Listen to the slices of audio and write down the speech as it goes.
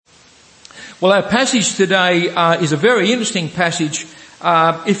Well, our passage today is a very interesting passage.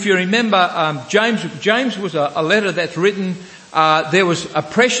 If you remember, James was a letter that's written. There was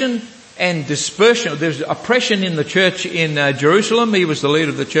oppression and dispersion. There was oppression in the church in Jerusalem. He was the leader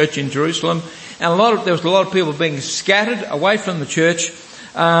of the church in Jerusalem, and there was a lot of people being scattered away from the church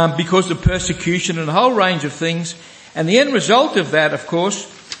because of persecution and a whole range of things. And the end result of that, of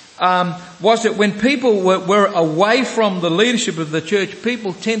course, was that when people were away from the leadership of the church,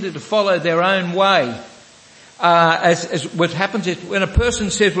 people tended to follow their own way. As what happens is when a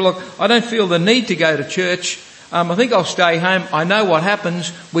person says, well, look, I don't feel the need to go to church, I think I'll stay home. I know what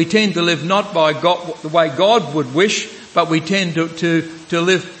happens. We tend to live not by God, the way God would wish, but we tend to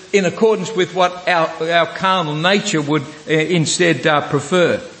live in accordance with what our carnal nature would instead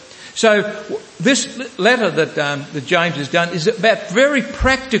prefer. So this letter that James has done is about very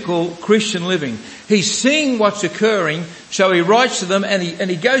practical Christian living. He's seeing what's occurring, so he writes to them, and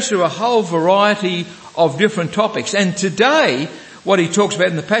he goes through a whole variety of different topics. And today, what he talks about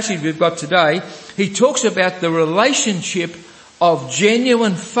in the passage we've got today, he talks about the relationship of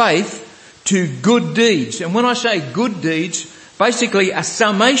genuine faith to good deeds. And when I say good deeds, basically a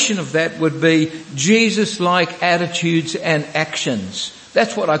summation of that would be Jesus-like attitudes and actions.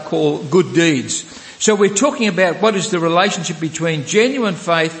 That's what I call good deeds. So we're talking about what is the relationship between genuine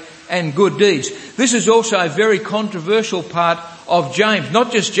faith and good deeds. This is also a very controversial part of James.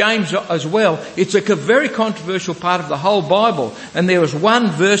 Not just James as well. It's a very controversial part of the whole Bible. And there is one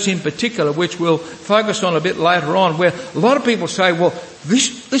verse in particular which we'll focus on a bit later on, where a lot of people say, well,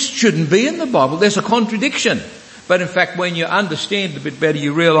 this shouldn't be in the Bible. There's a contradiction. But in fact, when you understand it a bit better,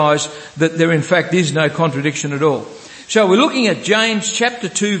 you realise that there in fact is no contradiction at all. So we're looking at James chapter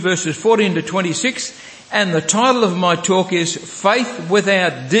 2 verses 14 to 26, and the title of my talk is Faith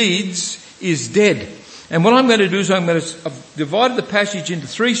Without Deeds is Dead. And what I'm going to do is I've divided the passage into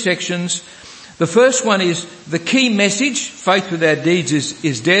three sections. The first one is the key message, faith without deeds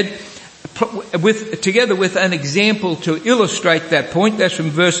is dead, together with an example to illustrate that point. That's from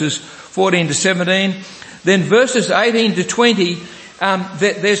verses 14 to 17. Then verses 18 to 20,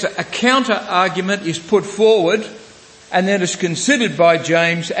 there's a counter argument is put forward, and then it's considered by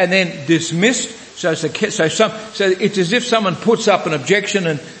James and then dismissed. So it's as if someone puts up an objection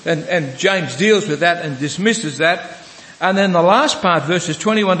and James deals with that and dismisses that. And then the last part, verses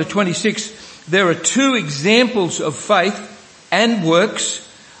 21 to 26, there are two examples of faith and works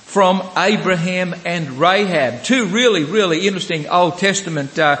from Abraham and Rahab. Two really, really interesting Old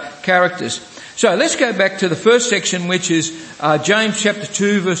Testament characters. So let's go back to the first section, which is James chapter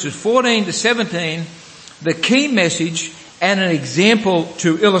 2 verses 14 to 17. The key message and an example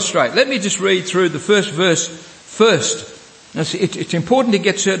to illustrate. Let me just read through the first verse first. It's important to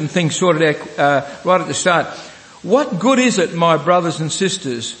get certain things sorted out right at the start. What good is it, my brothers and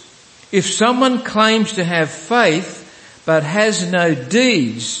sisters, if someone claims to have faith but has no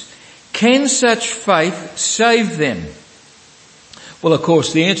deeds? Can such faith save them? Well, of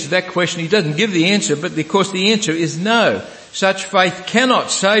course, the answer to that question, he doesn't give the answer, but of course the answer is no. Such faith cannot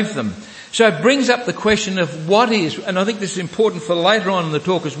save them. So it brings up the question of what is, and I think this is important for later on in the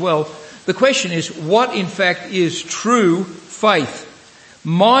talk as well, the question is what in fact is true faith?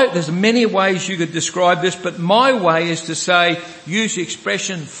 There's many ways you could describe this, but my way is to use the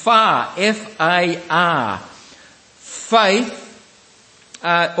expression FAR, F-A-R. Faith,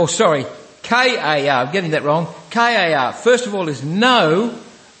 K-A-R, I'm getting that wrong, K-A-R. First of all is know,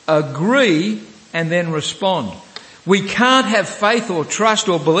 agree, and then respond. We can't have faith or trust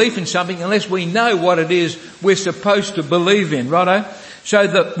or belief in something unless we know what it is we're supposed to believe in, righto?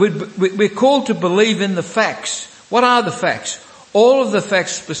 So we're called to believe in the facts. What are the facts? All of the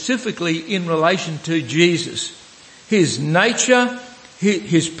facts specifically in relation to Jesus. His nature,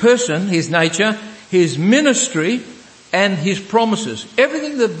 his person, his nature, his ministry, and his promises.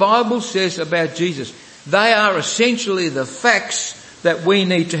 Everything the Bible says about Jesus, they are essentially the facts that we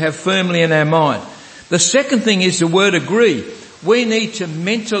need to have firmly in our mind. The second thing is the word agree. We need to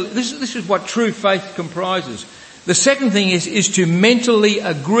this is what true faith comprises. The second thing is to mentally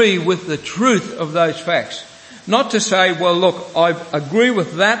agree with the truth of those facts. Not to say, well look, I agree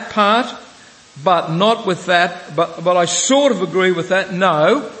with that part, but not with that, but I sort of agree with that.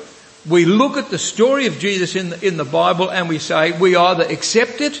 No. We look at the story of Jesus in the Bible and we say we either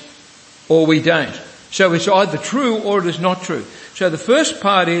accept it or we don't. So it's either true or it is not true. So the first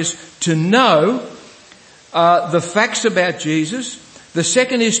part is to know the facts about Jesus. The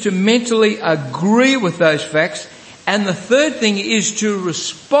second is to mentally agree with those facts. And the third thing is to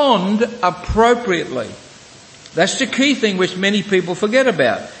respond appropriately. That's the key thing which many people forget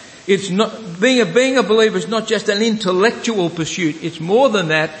about. It's not, being a believer is not just an intellectual pursuit. It's more than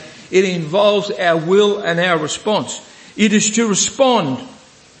that. It involves our will and our response. It is to respond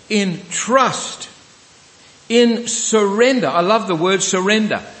in trust, in surrender. I love the word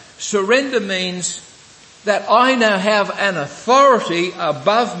surrender. Surrender means that I now have an authority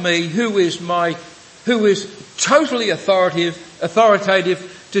above me who is totally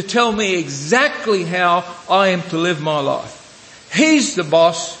authoritative to tell me exactly how I am to live my life. He's the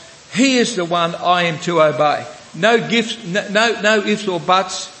boss. He is the one I am to obey. No gifts, no ifs or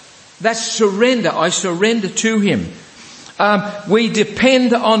buts. That's surrender. I surrender to Him. We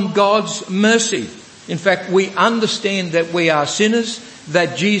depend on God's mercy. In fact, we understand that we are sinners,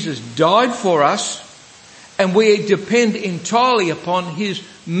 that Jesus died for us, and we depend entirely upon His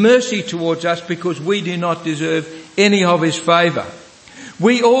mercy towards us because we do not deserve any of His favour.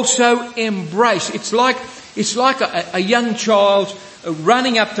 We also embrace. It's like a young child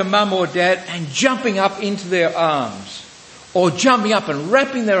running up to mum or dad and jumping up into their arms, or jumping up and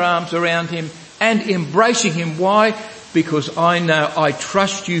wrapping their arms around him and embracing him. Why? Because I know I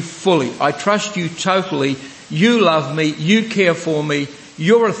trust you fully. I trust you totally. You love me. You care for me.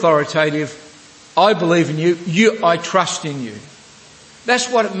 You're authoritative. I believe in you. I trust in you. That's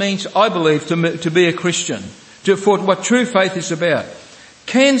what it means, I believe, to be a Christian, for what true faith is about.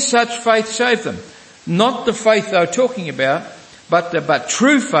 Can such faith save them? Not the faith they're talking about, but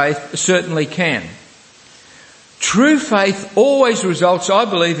true faith certainly can. True faith always results, I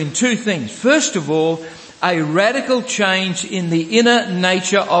believe, in two things. First of all, a radical change in the inner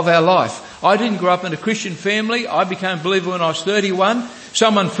nature of our life. I didn't grow up in a Christian family. I became a believer when I was 31.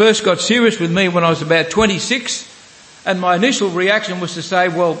 Someone first got serious with me when I was about 26. And my initial reaction was to say,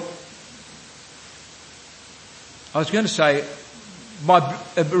 my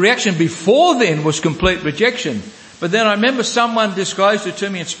reaction before then was complete rejection. But then I remember someone disclosed it to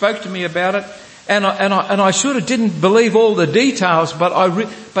me and spoke to me about it, and I sort of didn't believe all the details, but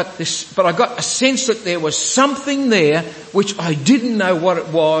I got a sense that there was something there which I didn't know what it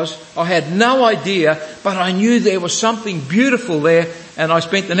was. I had no idea, but I knew there was something beautiful there, and I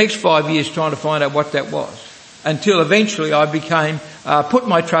spent the next 5 years trying to find out what that was, until eventually I put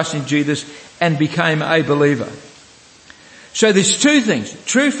my trust in Jesus and became a believer. So there's two things.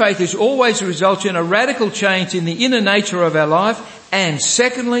 True faith is always results in a radical change in the inner nature of our life, and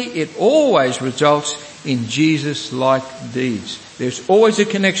secondly, it always results in Jesus-like deeds. There's always a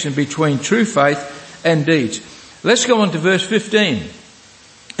connection between true faith and deeds. Let's go on to verse 15.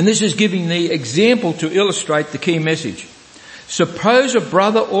 And this is giving the example to illustrate the key message. Suppose a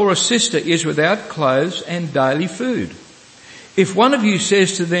brother or a sister is without clothes and daily food. If one of you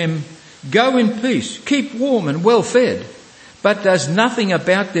says to them, "Go in peace, keep warm and well fed," but does nothing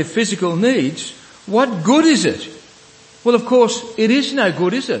about their physical needs, what good is it? Well, of course, it is no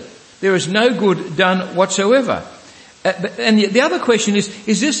good, is it? There is no good done whatsoever. And the other question is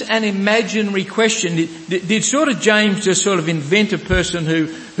this an imaginary question? Did sort of James just sort of invent a person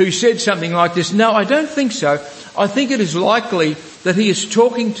who said something like this? No, I don't think so. I think it is likely that he is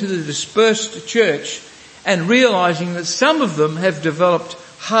talking to the dispersed church and realizing that some of them have developed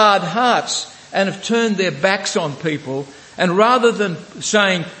hard hearts and have turned their backs on people. And rather than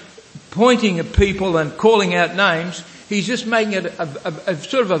pointing at people and calling out names, he's just making it a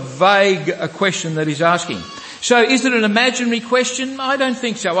sort of a vague question that he's asking. So is it an imaginary question? I don't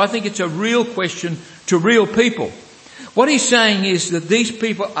think so. I think it's a real question to real people. What he's saying is that these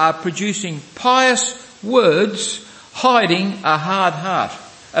people are producing pious words, hiding a hard heart.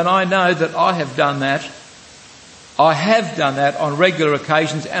 And I know that I have done that. I have done that on regular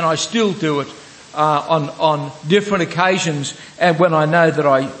occasions, and I still do it on different occasions, and when I know that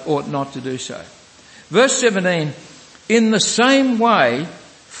I ought not to do so. Verse 17, in the same way,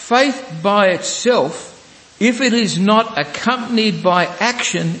 faith by itself, if it is not accompanied by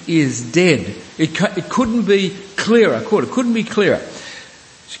action, is dead. It couldn't be clearer, could it? It couldn't be clearer.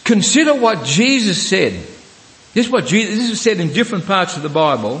 Consider what Jesus said. This is said in different parts of the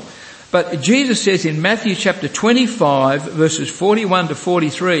Bible, but Jesus says in Matthew chapter 25, verses 41 to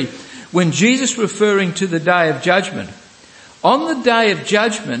 43, when Jesus referring to the day of judgment, on the day of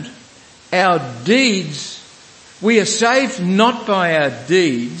judgment, our deeds, we are saved not by our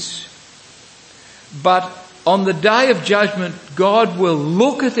deeds, but on the day of judgment, God will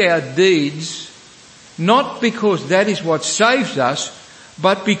look at our deeds, not because that is what saves us,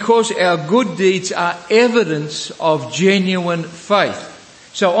 but because our good deeds are evidence of genuine faith.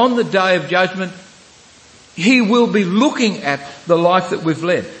 So on the day of judgment, He will be looking at the life that we've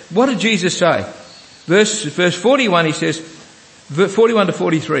led. What did Jesus say? Verse 41, he says, 41 to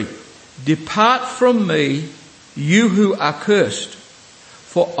 43, depart from me, you who are cursed,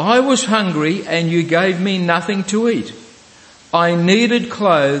 for I was hungry and you gave me nothing to eat. I needed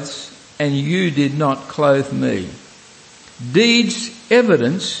clothes and you did not clothe me. Deeds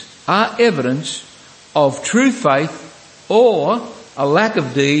are evidence of true faith, or a lack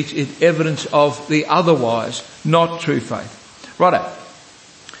of deeds is evidence of the otherwise, not true faith. Righto.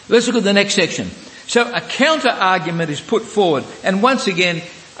 Let's look at the next section. So a counter argument is put forward, and once again,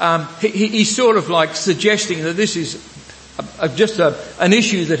 he's sort of like suggesting that this is just an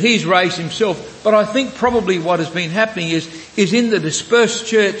issue that he's raised himself. But I think probably what has been happening is in the dispersed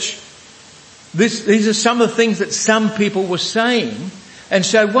church, these are some of the things that some people were saying. And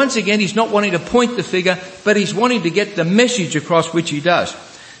so once again, he's not wanting to point the finger, but he's wanting to get the message across, which he does.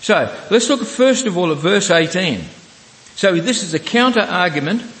 So let's look first of all at verse 18. So this is a counter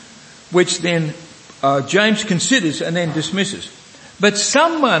argument, which then James considers and then dismisses. But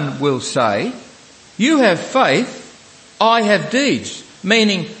someone will say, you have faith, I have deeds.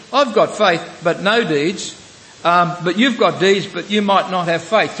 Meaning, I've got faith, but no deeds. But you've got deeds, but you might not have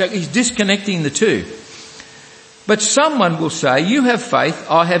faith. So he's disconnecting the two. But someone will say, you have faith,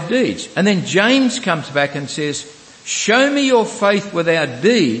 I have deeds. And then James comes back and says, show me your faith without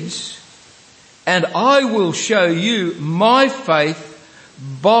deeds, and I will show you my faith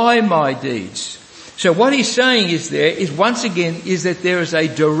by my deeds. So what he's saying is once again that there is a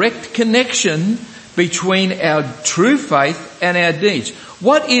direct connection between our true faith and our deeds.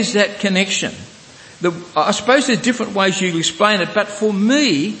 What is that connection? I suppose there's different ways you explain it, but for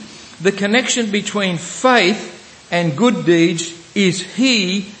me, the connection between faith and good deeds is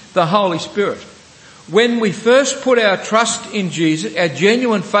He, the Holy Spirit. When we first put our trust in Jesus, our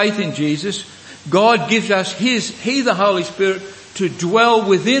genuine faith in Jesus, God gives us He, the Holy Spirit, to dwell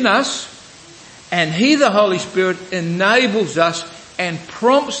within us, and He, the Holy Spirit, enables us and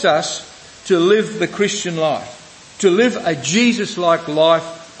prompts us to live the Christian life, to live a Jesus-like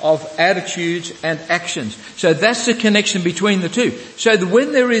life of attitudes and actions. So that's the connection between the two. So that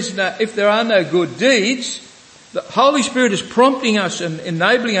when if there are no good deeds, the Holy Spirit is prompting us and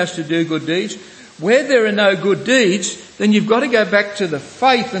enabling us to do good deeds. Where there are no good deeds, then you've got to go back to the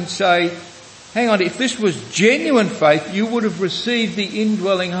faith and say, hang on, if this was genuine faith, you would have received the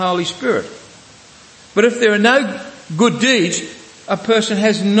indwelling Holy Spirit. But if there are no good deeds, a person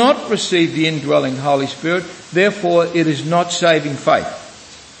has not received the indwelling Holy Spirit, therefore it is not saving faith.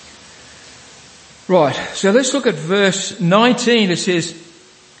 Right, so let's look at verse 19. It says,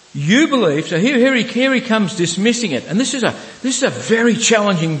 you believe, so here he comes dismissing it. And this is a very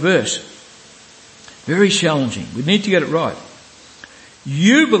challenging verse. Very challenging. We need to get it right.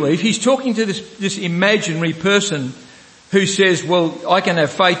 You believe, he's talking to this imaginary person who says, well, I can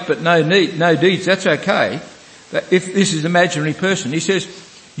have faith but no deeds, that's okay. If this is an imaginary person. He says,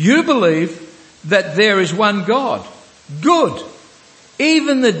 you believe that there is one God. Good.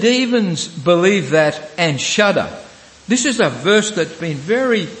 Even the demons believe that and shudder. This is a verse that's been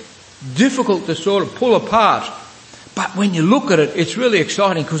very difficult to sort of pull apart. But when you look at it, it's really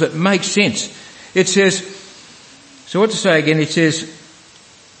exciting because it makes sense. It says, so what to say again? It says,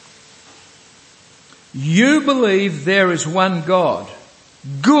 you believe there is one God.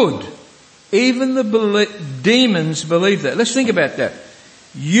 Good. Even the demons believe that. Let's think about that.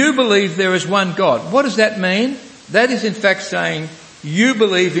 You believe there is one God. What does that mean? That is in fact saying you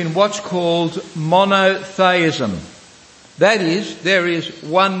believe in what's called monotheism. That is, there is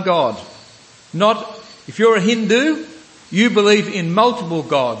one God. Not, if you're a Hindu, you believe in multiple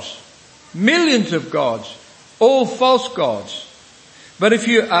gods, millions of gods, all false gods. But if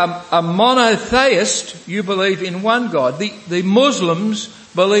you are a monotheist, you believe in one God. The Muslims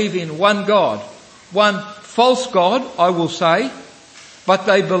believe in one God. One false God, I will say, but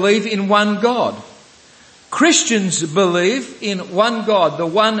they believe in one God. Christians believe in one God, the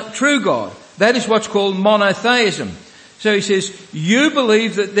one true God. That is what's called monotheism. So he says, you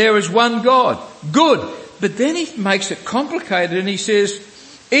believe that there is one God. Good. But then he makes it complicated and he says,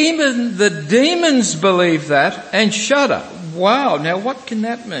 even the demons believe that and shudder. Wow, now what can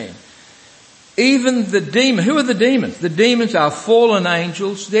that mean? Even the demon, who are the demons? The demons are fallen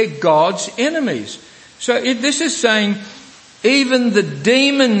angels, they're God's enemies. So this is saying, even the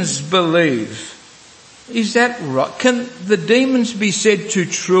demons believe. Is that right? Can the demons be said to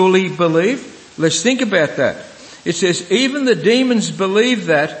truly believe? Let's think about that. It says, even the demons believe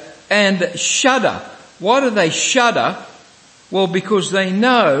that and shudder. Why do they shudder? Well, because they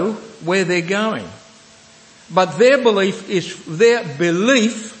know where they're going. But their belief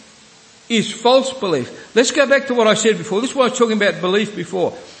is false belief. Let's go back to what I said before. This is why I was talking about belief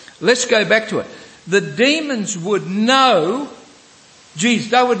before. Let's go back to it. The demons would know Jesus.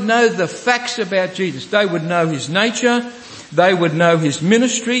 They would know the facts about Jesus. They would know His nature. They would know His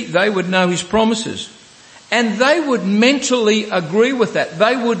ministry. They would know His promises. And they would mentally agree with that.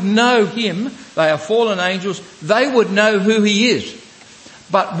 They would know him. They are fallen angels. They would know who he is.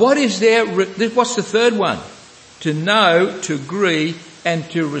 But what is there? What's the third one? To know, to agree, and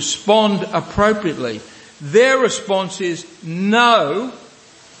to respond appropriately. Their response is, no,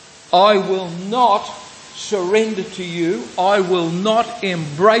 I will not surrender to you. I will not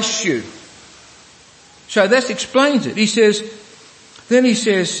embrace you. So that explains it. He says,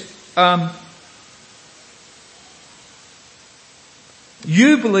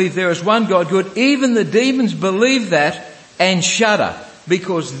 you believe there is one God good. Even the demons believe that and shudder,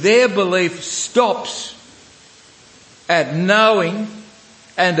 because their belief stops at knowing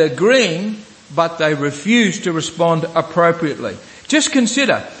and agreeing, but they refuse to respond appropriately. Just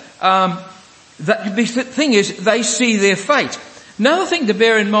consider, the thing is, they see their fate. Another thing to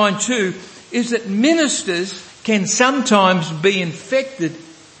bear in mind too is that ministers can sometimes be infected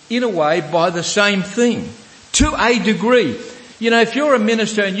in a way by the same thing, to a degree. You know, if you're a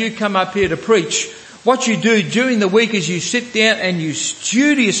minister and you come up here to preach, what you do during the week is you sit down and you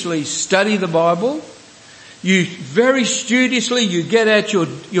studiously study the Bible. You very studiously, you get out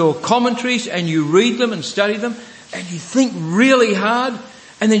your commentaries and you read them and study them, and you think really hard,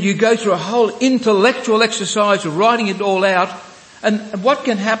 and then you go through a whole intellectual exercise of writing it all out. And what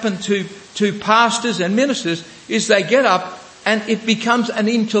can happen to pastors and ministers is they get up and it becomes an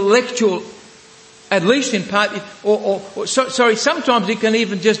intellectual, at least in part, sometimes it can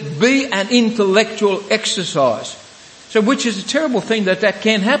even just be an intellectual exercise. So which is a terrible thing that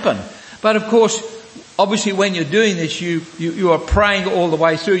can happen. But of course, obviously when you're doing this, you are praying all the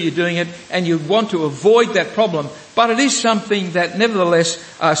way through, you're doing it, and you want to avoid that problem. But it is something that nevertheless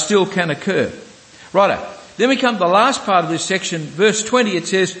still can occur. Righto. Then we come to the last part of this section, verse 20, it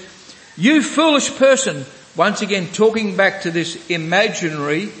says, you foolish person, once again talking back to this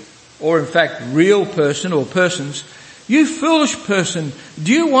imaginary, or in fact real person or persons, you foolish person,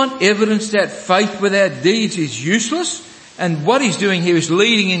 do you want evidence that faith without deeds is useless? And what he's doing here is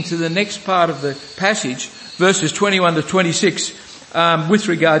leading into the next part of the passage, verses 21 to 26, with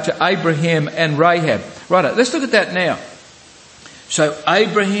regard to Abraham and Rahab. Right, let's look at that now. So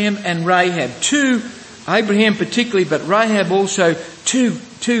Abraham and Rahab, Abraham particularly, but Rahab also,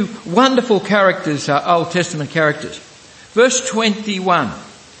 two wonderful characters, Old Testament characters. Verse 21,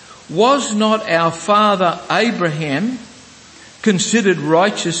 was not our father Abraham considered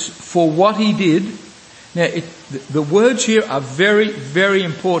righteous for what he did? Now, the words here are very, very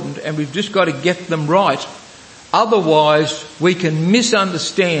important, and we've just got to get them right. Otherwise, we can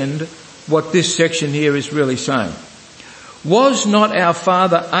misunderstand what this section here is really saying. Was not our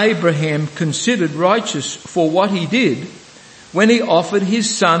father Abraham considered righteous for what he did when he offered his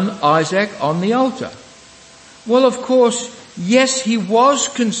son Isaac on the altar? Well, of course, yes, he was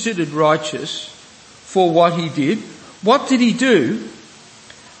considered righteous for what he did. What did he do?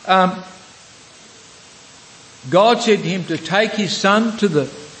 God said to him to take his son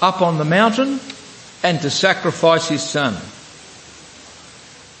up on the mountain and to sacrifice his son.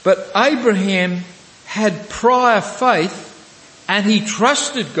 But Abraham had prior faith, and he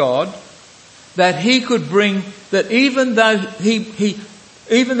trusted God that he could bring, that even though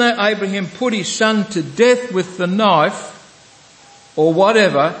Abraham put his son to death with the knife or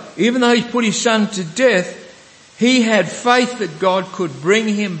whatever, even though he put his son to death, he had faith that God could bring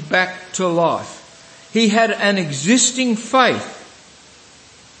him back to life. He had an existing faith.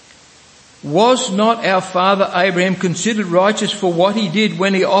 Was not our father Abraham considered righteous for what he did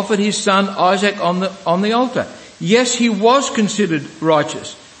when he offered his son Isaac on the altar? Yes, he was considered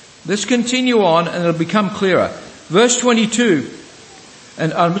righteous. Let's continue on and it'll become clearer. Verse 22,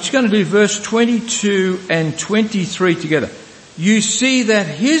 and I'm just going to do verse 22 and 23 together. You see that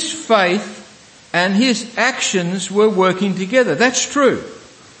his faith and his actions were working together. That's true.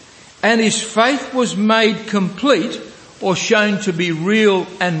 And his faith was made complete, or shown to be real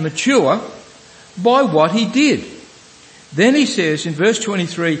and mature, by what he did. Then he says in verse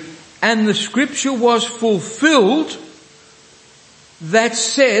 23, and the scripture was fulfilled that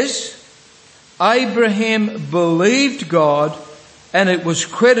says, Abraham believed God and it was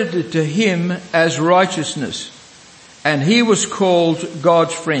credited to him as righteousness, and he was called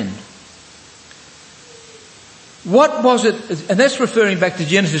God's friend. What was it? And that's referring back to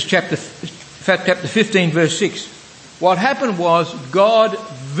Genesis chapter 15 verse 6. What happened was God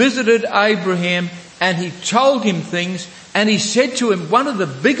visited Abraham and he told him things, and he said to him, one of the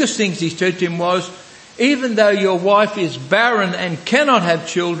biggest things he said to him was, even though your wife is barren and cannot have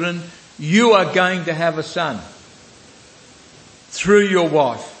children, you are going to have a son through your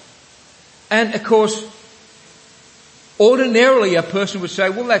wife. And of course, Ordinarily a person would say,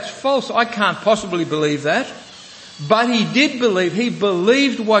 well, that's false. I can't possibly believe that. But he did believe. He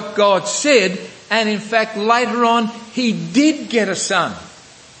believed what God said. And in fact, later on, he did get a son.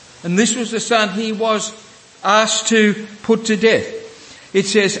 And this was the son he was asked to put to death. It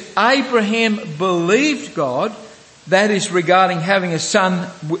says, Abraham believed God, that is regarding having a son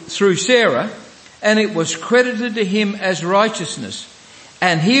through Sarah, and it was credited to him as righteousness.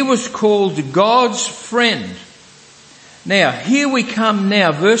 And he was called God's friend. Now, here we come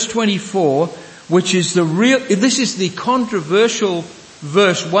now, verse 24, which is this is the controversial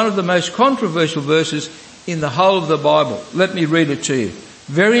verse, one of the most controversial verses in the whole of the Bible. Let me read it to you.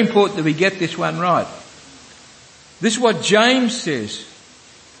 Very important that we get this one right. This is what James says.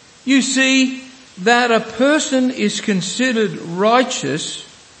 You see that a person is considered righteous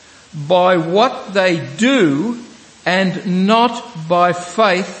by what they do and not by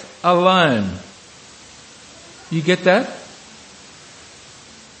faith alone. You get that?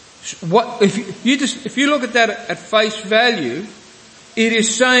 If you look at that at face value, it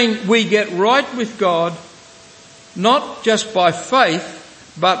is saying we get right with God not just by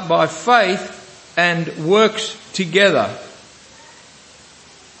faith, but by faith and works together.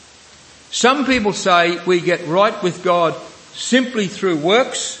 Some people say we get right with God simply through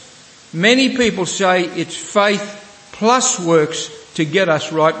works. Many people say it's faith plus works to get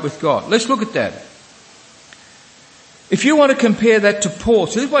us right with God. Let's look at that. If you want to compare that to Paul,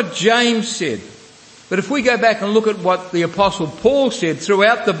 so this is what James said. But if we go back and look at what the Apostle Paul said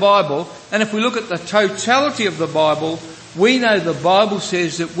throughout the Bible, and if we look at the totality of the Bible, we know the Bible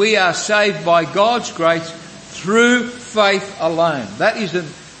says that we are saved by God's grace through faith alone. That is an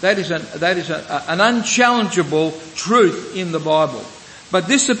unchallengeable truth in the Bible. But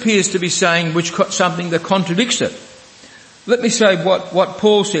this appears to be saying something that contradicts it. Let me say what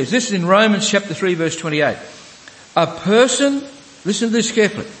Paul says. This is in Romans chapter 3 verse 28. A person, listen to this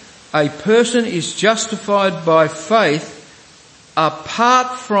carefully, a person is justified by faith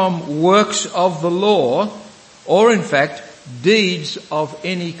apart from works of the law, or in fact, deeds of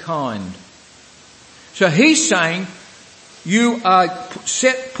any kind. So he's saying you are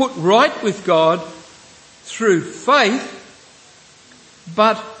put right with God through faith,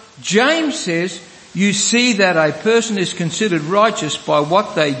 but James says you see that a person is considered righteous by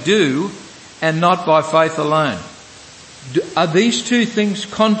what they do and not by faith alone. Are these two things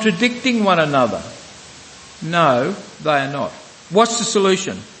contradicting one another? No, they are not. What's the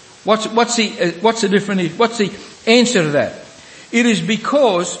solution? What's the answer to that? It is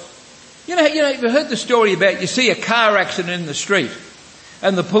because, you've heard the story about you see a car accident in the street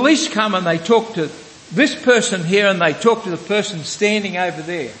and the police come and they talk to this person here and they talk to the person standing over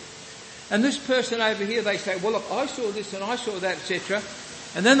there. And this person over here, they say, well look, I saw this and I saw that, etc.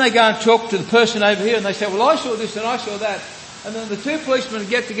 And then they go and talk to the person over here and they say, well I saw this and I saw that. And then the two policemen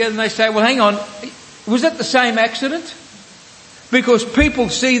get together and they say, well hang on, was that the same accident? Because people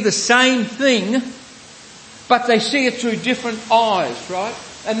see the same thing, but they see it through different eyes, right?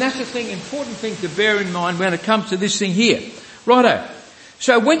 And that's the important thing to bear in mind when it comes to this thing here. Righto.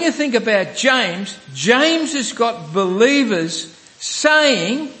 So when you think about James has got believers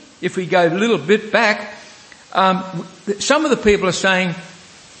saying, if we go a little bit back, some of the people are saying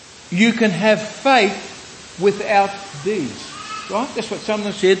you can have faith without deeds. Right? That's what some of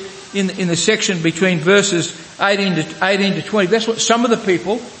them said in the section between verses 18 to 20. That's what some of the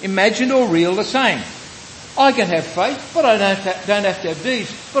people, imagined or real, are saying. I can have faith, but I don't have to have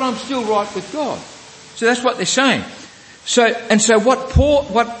deeds, but I'm still right with God. So that's what they're saying. So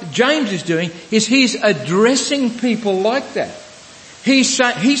what James is doing is he's addressing people like that. He's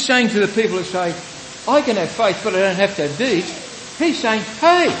saying to the people who say, I can have faith, but I don't have to have deeds. He's saying,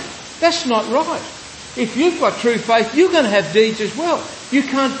 hey, that's not right. If you've got true faith, you're going to have deeds as well. You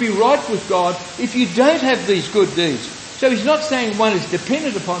can't be right with God if you don't have these good deeds. So he's not saying one is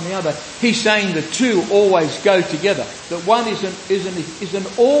dependent upon the other. He's saying the two always go together. That one is an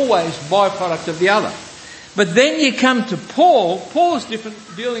always byproduct of the other. But then you come to Paul. Paul's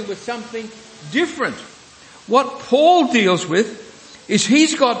dealing with something different. What Paul deals with is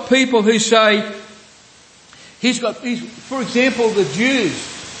he's got people who say, for example, the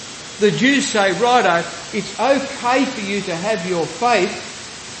Jews. The Jews say, righto, it's okay for you to have your faith,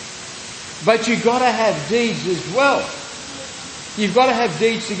 but you've got to have deeds as well. You've got to have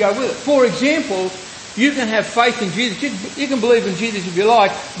deeds to go with it. For example, you can have faith in Jesus. You can believe in Jesus if you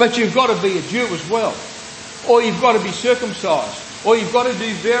like, but you've got to be a Jew as well. Or you've got to be circumcised. Or you've got to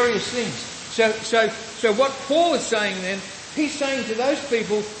do various things. So what Paul is saying then, he's saying to those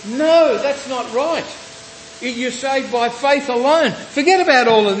people, no, that's not right. You're saved by faith alone. Forget about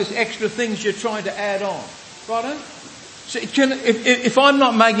all of this extra things you're trying to add on. Right? So if I'm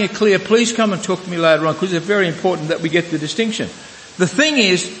not making it clear, please come and talk to me later on, because it's very important that we get the distinction. The thing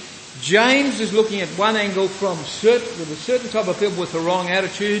is, James is looking at one angle with a certain type of people with the wrong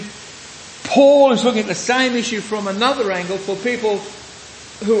attitude. Paul is looking at the same issue from another angle for people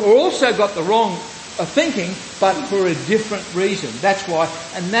who also got the wrong thinking, but for a different reason. That's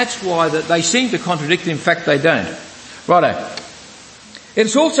why that they seem to contradict. In fact, they don't. Righto.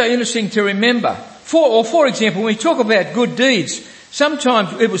 It's also interesting to remember, for example, when we talk about good deeds,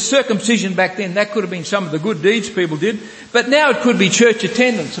 sometimes it was circumcision back then. That could have been some of the good deeds people did. But now it could be church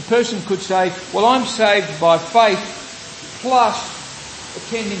attendance. A person could say, well, I'm saved by faith plus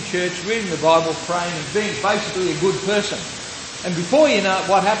attending church, reading the Bible, praying, and being basically a good person. And before you know it,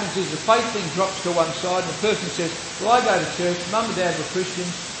 what happens is the faith thing drops to one side and the person says, well, I go to church, mum and dad were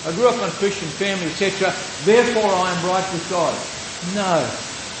Christians, I grew up in a Christian family, etc., therefore I am right with God. No.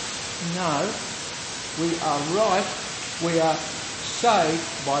 We are right. We are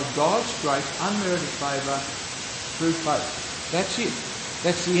saved by God's grace, unmerited favour, through faith. That's it.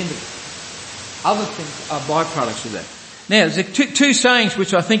 That's the end of it. Other things are byproducts of that. Now, there's two sayings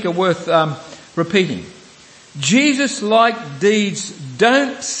which I think are worth repeating. Jesus-like deeds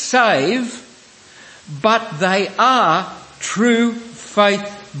don't save, but they are true faith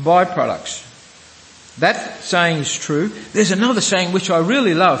byproducts. That saying is true. There's another saying which I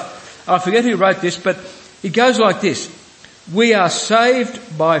really love. I forget who wrote this, but it goes like this. We are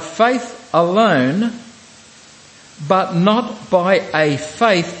saved by faith alone, but not by a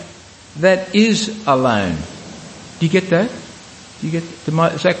faith that is alone. Do you get that?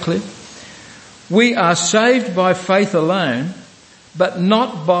 Is that clear? We are saved by faith alone, but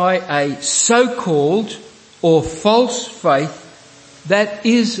not by a so-called or false faith that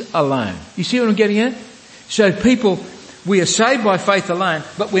is alone. You see what I'm getting at? So we are saved by faith alone,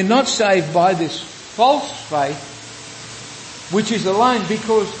 but we're not saved by this false faith which is alone,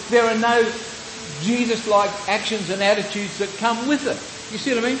 because there are no Jesus-like actions and attitudes that come with it. You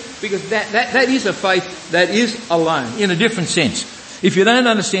see what I mean? Because that is a faith that is alone, in a different sense. If you don't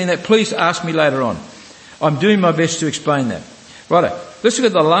understand that, please ask me later on. I'm doing my best to explain that. Righto. Let's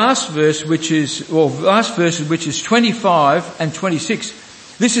look at the last verses, which is 25 and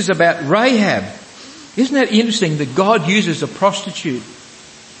 26. This is about Rahab. Isn't that interesting that God uses a prostitute?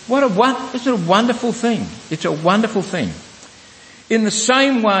 It's a wonderful thing. It's a wonderful thing. In the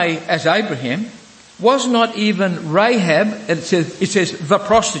same way as Abraham, was not even Rahab, it says the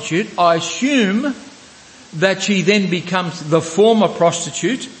prostitute, I assume that she then becomes the former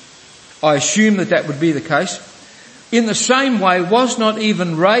prostitute. I assume that would be the case. In the same way, was not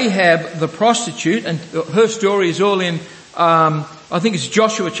even Rahab the prostitute, and her story is all in, I think it's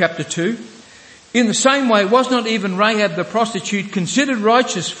Joshua chapter 2. In the same way, was not even Rahab the prostitute considered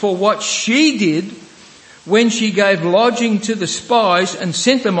righteous for what she did when she gave lodging to the spies and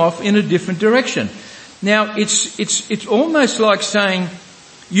sent them off in a different direction? Now, it's almost like saying,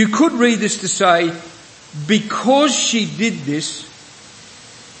 you could read this to say, because she did this,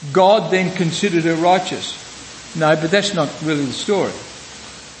 God then considered her righteous. No, but that's not really the story.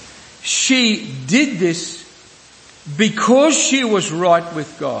 She did this because she was right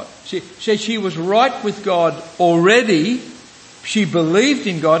with God. She was right with God already. She believed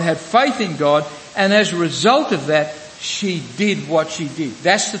in God, had faith in God, and as a result of that, she did what she did.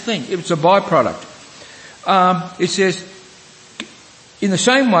 That's the thing. It was a byproduct. It says, in the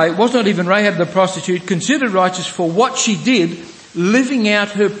same way, was not even Rahab the prostitute considered righteous for what she did, living out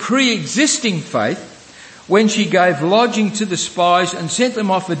her pre-existing faith when she gave lodging to the spies and sent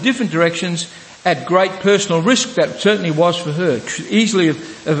them off in different directions at great personal risk? That certainly was for her. Could easily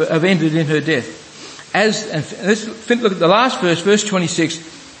have ended in her death. Let's look at the last verse, verse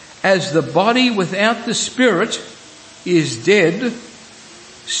 26. As the body without the spirit is dead,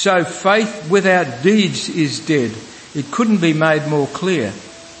 so faith without deeds is dead. It couldn't be made more clear.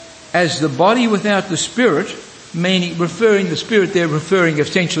 As the body without the spirit, meaning referring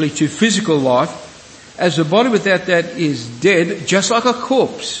essentially to physical life, as the body without that is dead, just like a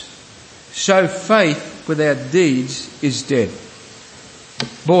corpse, so faith without deeds is dead.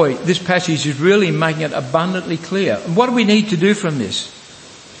 Boy, this passage is really making it abundantly clear. And what do we need to do from this?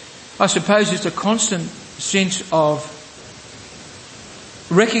 I suppose it's a constant sense of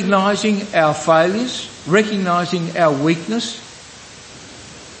recognising our failures, recognising our weakness,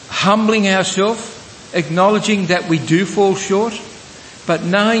 humbling ourselves, acknowledging that we do fall short, but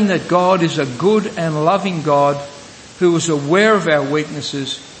knowing that God is a good and loving God who is aware of our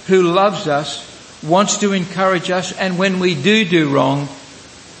weaknesses, who loves us, wants to encourage us, and when we do wrong,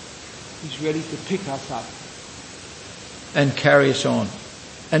 He's ready to pick us up and carry us on.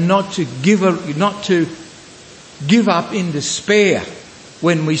 And not to give up in despair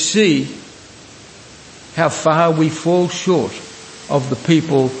when we see how far we fall short of the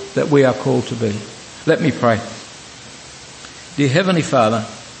people that we are called to be. Let me pray. Dear Heavenly Father,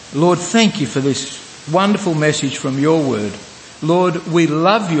 Lord, thank you for this wonderful message from your word. Lord, we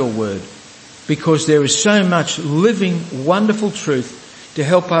love your word because there is so much living, wonderful truth to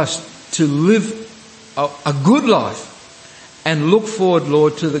help us to live a good life and look forward,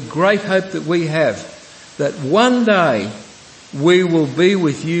 Lord, to the great hope that we have, that one day we will be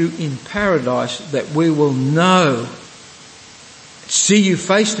with you in paradise, that we will know, see you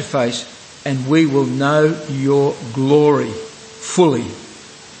face to face, and we will know your glory fully.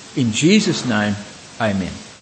 In Jesus' name, amen.